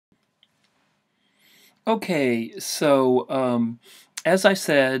Okay, so as I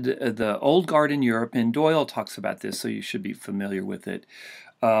said, the old guard in Europe, and Doyle talks about this, so you should be familiar with it.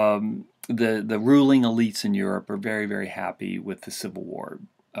 The ruling elites in Europe are very, very happy with the Civil War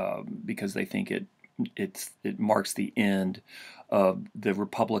because they think it marks the end of the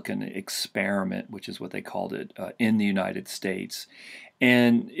Republican experiment, which is what they called it, in the United States.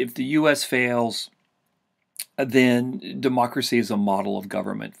 And if the U.S. fails, then democracy as a model of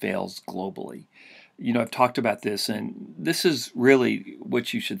government fails globally. I've talked about this, and this is really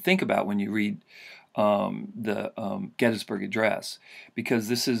what you should think about when you read the Gettysburg Address, because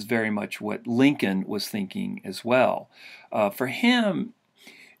this is very much what Lincoln was thinking as well. For him,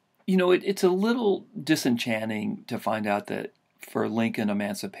 it's a little disenchanting to find out that for Lincoln,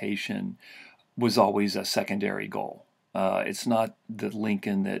 emancipation was always a secondary goal. It's not the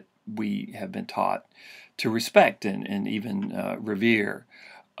Lincoln that we have been taught to respect and even revere.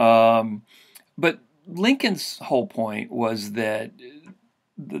 But Lincoln's whole point was that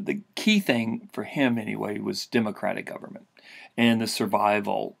the key thing for him, anyway, was democratic government. And the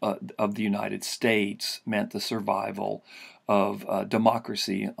survival of the United States meant the survival of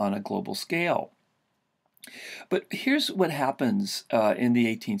democracy on a global scale. But here's what happens in the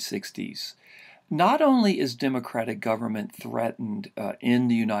 1860s. Not only is democratic government threatened in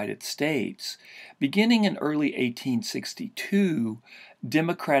the United States, beginning in early 1862,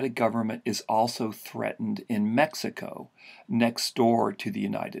 democratic government is also threatened in Mexico, next door to the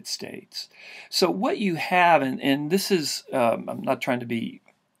United States. So what you have, and this is, I'm not trying to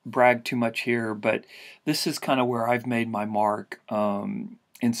brag too much here, but this is kind of where I've made my mark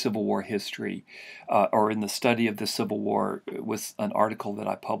in Civil War history, or in the study of the Civil War, with an article that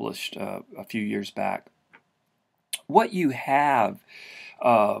I published a few years back. What you have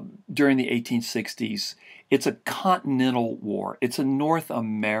during the 1860s, it's a continental war. It's a North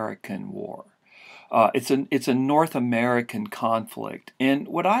American war. It's a North American conflict. And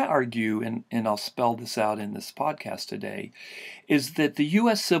what I argue, and I'll spell this out in this podcast today, is that the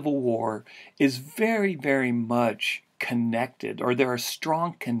U.S. Civil War is very, very much connected, or there are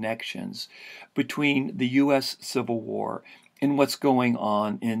strong connections between the U.S. Civil War and what's going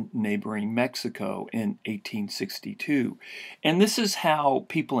on in neighboring Mexico in 1862. And this is how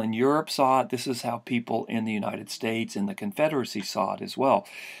people in Europe saw it. This is how people in the United States and the Confederacy saw it as well.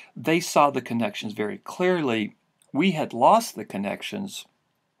 They saw the connections very clearly. We had lost the connections,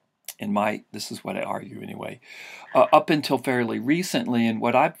 this is what I argue anyway, up until fairly recently. And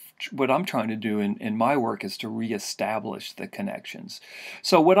what I'm trying to do in my work is to reestablish the connections.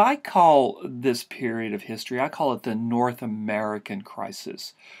 So what I call this period of history, I call it the North American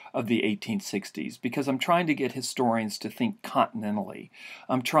crisis of the 1860s, because I'm trying to get historians to think continentally.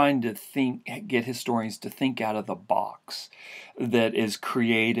 I'm trying to get historians to think out of the box that is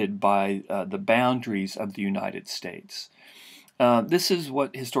created by the boundaries of the United States. This is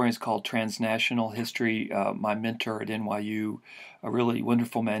what historians call transnational history. My mentor at NYU, a really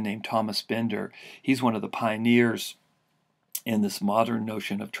wonderful man named Thomas Bender, he's one of the pioneers in this modern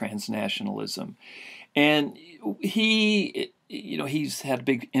notion of transnationalism. And he's had a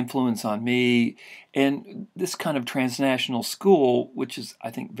big influence on me. And this kind of transnational school, which is, I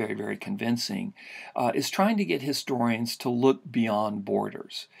think, very, very convincing, is trying to get historians to look beyond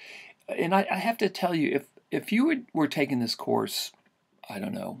borders. And I have to tell you, if you were taking this course, I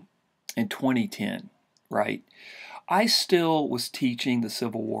don't know, in 2010, right, I still was teaching the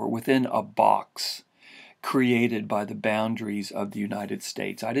Civil War within a box created by the boundaries of the United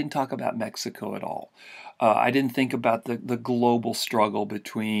States. I didn't talk about Mexico at all. I didn't think about the global struggle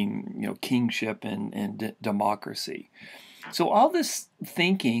between kingship and democracy. So all this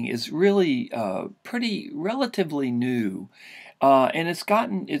thinking is really pretty relatively new. And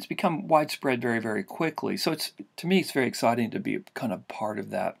it's become widespread very, very quickly. So to me, it's very exciting to be kind of part of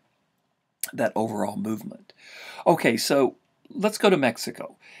that overall movement. Okay, so let's go to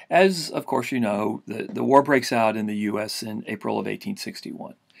Mexico. As, of course, you know, the war breaks out in the U.S. in April of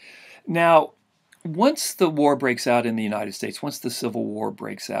 1861. Now, once the war breaks out in the United States, once the Civil War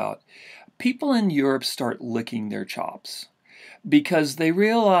breaks out, people in Europe start licking their chops, because they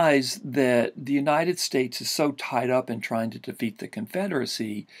realize that the United States is so tied up in trying to defeat the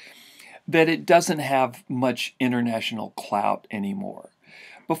Confederacy that it doesn't have much international clout anymore.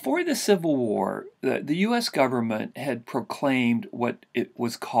 Before the Civil War, the U.S. government had proclaimed what it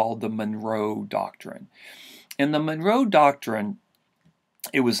was called the Monroe Doctrine. And the Monroe Doctrine,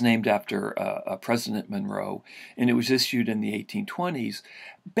 it was named after President Monroe, and it was issued in the 1820s.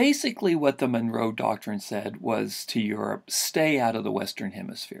 Basically, what the Monroe Doctrine said was to Europe, stay out of the Western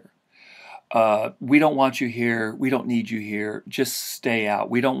Hemisphere. We don't want you here. We don't need you here. Just stay out.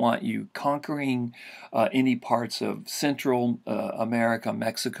 We don't want you conquering any parts of Central America,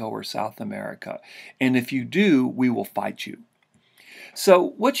 Mexico, or South America. And if you do, we will fight you.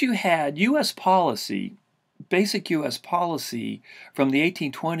 So what you had, U.S. policy, basic U.S. policy from the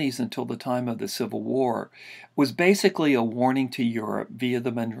 1820s until the time of the Civil War was basically a warning to Europe via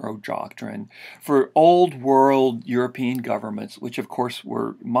the Monroe Doctrine for old world European governments, which of course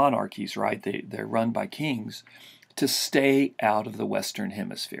were monarchies, right? They're run by kings, to stay out of the Western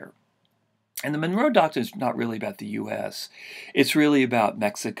Hemisphere. And the Monroe Doctrine is not really about the U.S. It's really about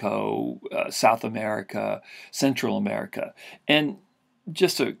Mexico, South America, Central America. And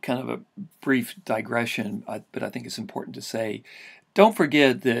just a kind of a brief digression, but I think it's important to say, don't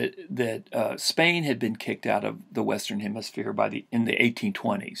forget that Spain had been kicked out of the Western Hemisphere in the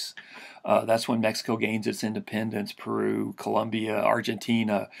 1820s. That's when Mexico gains its independence, Peru, Colombia,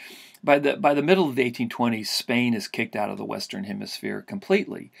 Argentina. By the middle of the 1820s, Spain is kicked out of the Western Hemisphere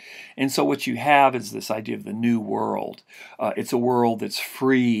completely. And so what you have is this idea of the New World. It's a world that's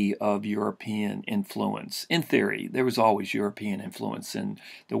free of European influence. In theory, there was always European influence in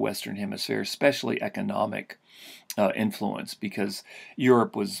the Western Hemisphere, especially economic influence, because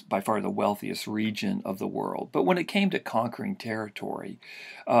Europe was by far the wealthiest region of the world. But when it came to conquering territory,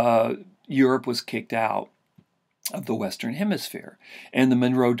 Europe was kicked out of the Western Hemisphere. And the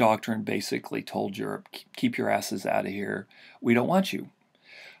Monroe Doctrine basically told Europe, keep your asses out of here. We don't want you.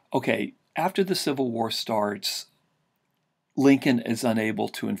 Okay, after the Civil War starts, Lincoln is unable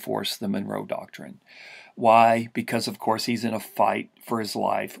to enforce the Monroe Doctrine. Why? Because, of course, he's in a fight for his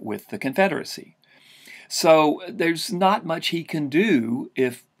life with the Confederacy. So there's not much he can do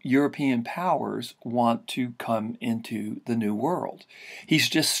if European powers want to come into the New World. He's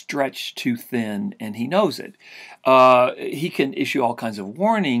just stretched too thin, and he knows it. He can issue all kinds of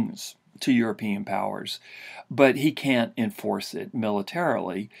warnings to European powers, but he can't enforce it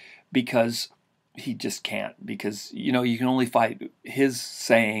militarily because he just can't. Because, you can only fight. His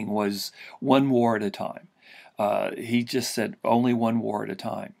saying was one war at a time. He just said only one war at a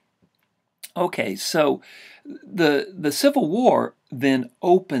time. Okay, so the Civil War then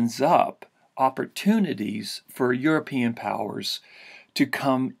opens up opportunities for European powers to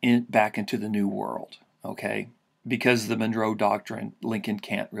come back into the New World, okay? Because the Monroe Doctrine, Lincoln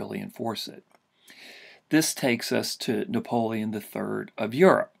can't really enforce it. This takes us to Napoleon III of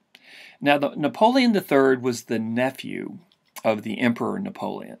Europe. Now, Napoleon III was the nephew of the Emperor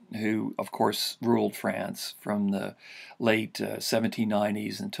Napoleon, who, of course, ruled France from the late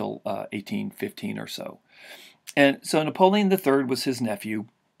 1790s until 1815 or so. And so Napoleon III was his nephew.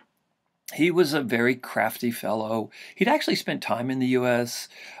 He was a very crafty fellow. He'd actually spent time in the U.S.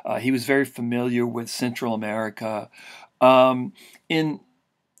 He was very familiar with Central America. In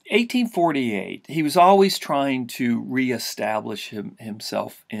 1848, he was always trying to reestablish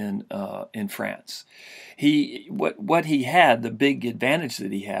himself in France. What he had, the big advantage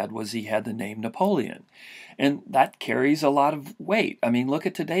that he had, was he had the name Napoleon. And that carries a lot of weight. I mean, look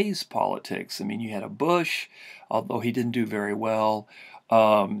at today's politics. I mean, you had a Bush, although he didn't do very well.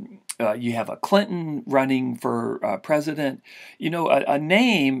 You have a Clinton running for president. A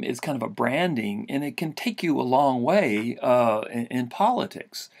name is kind of a branding, and it can take you a long way in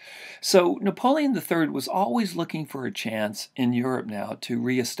politics. So Napoleon III was always looking for a chance in Europe now to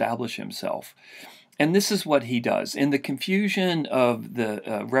reestablish himself. And this is what he does. In the confusion of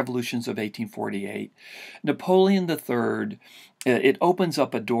the revolutions of 1848, Napoleon III, it opens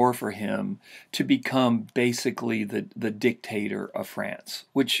up a door for him to become basically the dictator of France,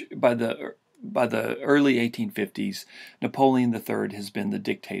 which by the early 1850s, Napoleon III has been the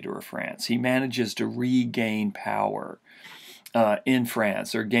dictator of France. He manages to regain power in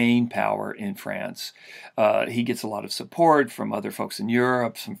France, or gain power in France. He gets a lot of support from other folks in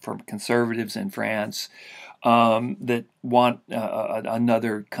Europe, from conservatives in France that want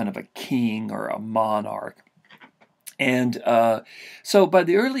another kind of a king or a monarch. And so by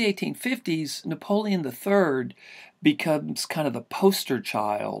the early 1850s, Napoleon III becomes kind of the poster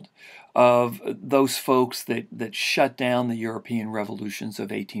child of those folks that shut down the European revolutions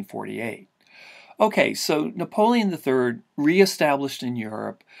of 1848. Okay, so Napoleon III reestablished in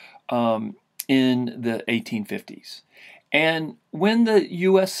Europe in the 1850s. And when the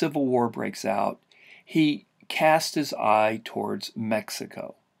U.S. Civil War breaks out, he cast his eye towards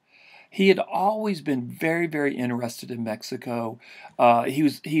Mexico. He had always been very, very interested in Mexico.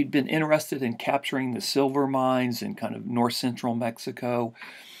 He'd been interested in capturing the silver mines in kind of north central Mexico.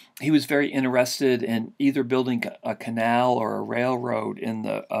 He was very interested in either building a canal or a railroad in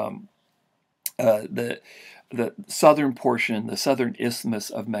the the southern portion, the southern isthmus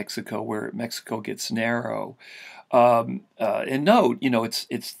of Mexico, where Mexico gets narrow. And note,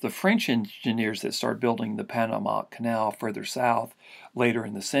 it's the French engineers that start building the Panama Canal further south later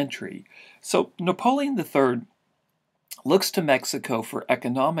in the century. So Napoleon III looks to Mexico for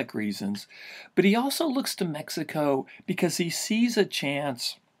economic reasons, but he also looks to Mexico because he sees a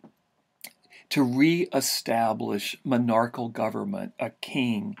chance to reestablish monarchical government, a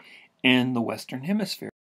king, in the Western Hemisphere.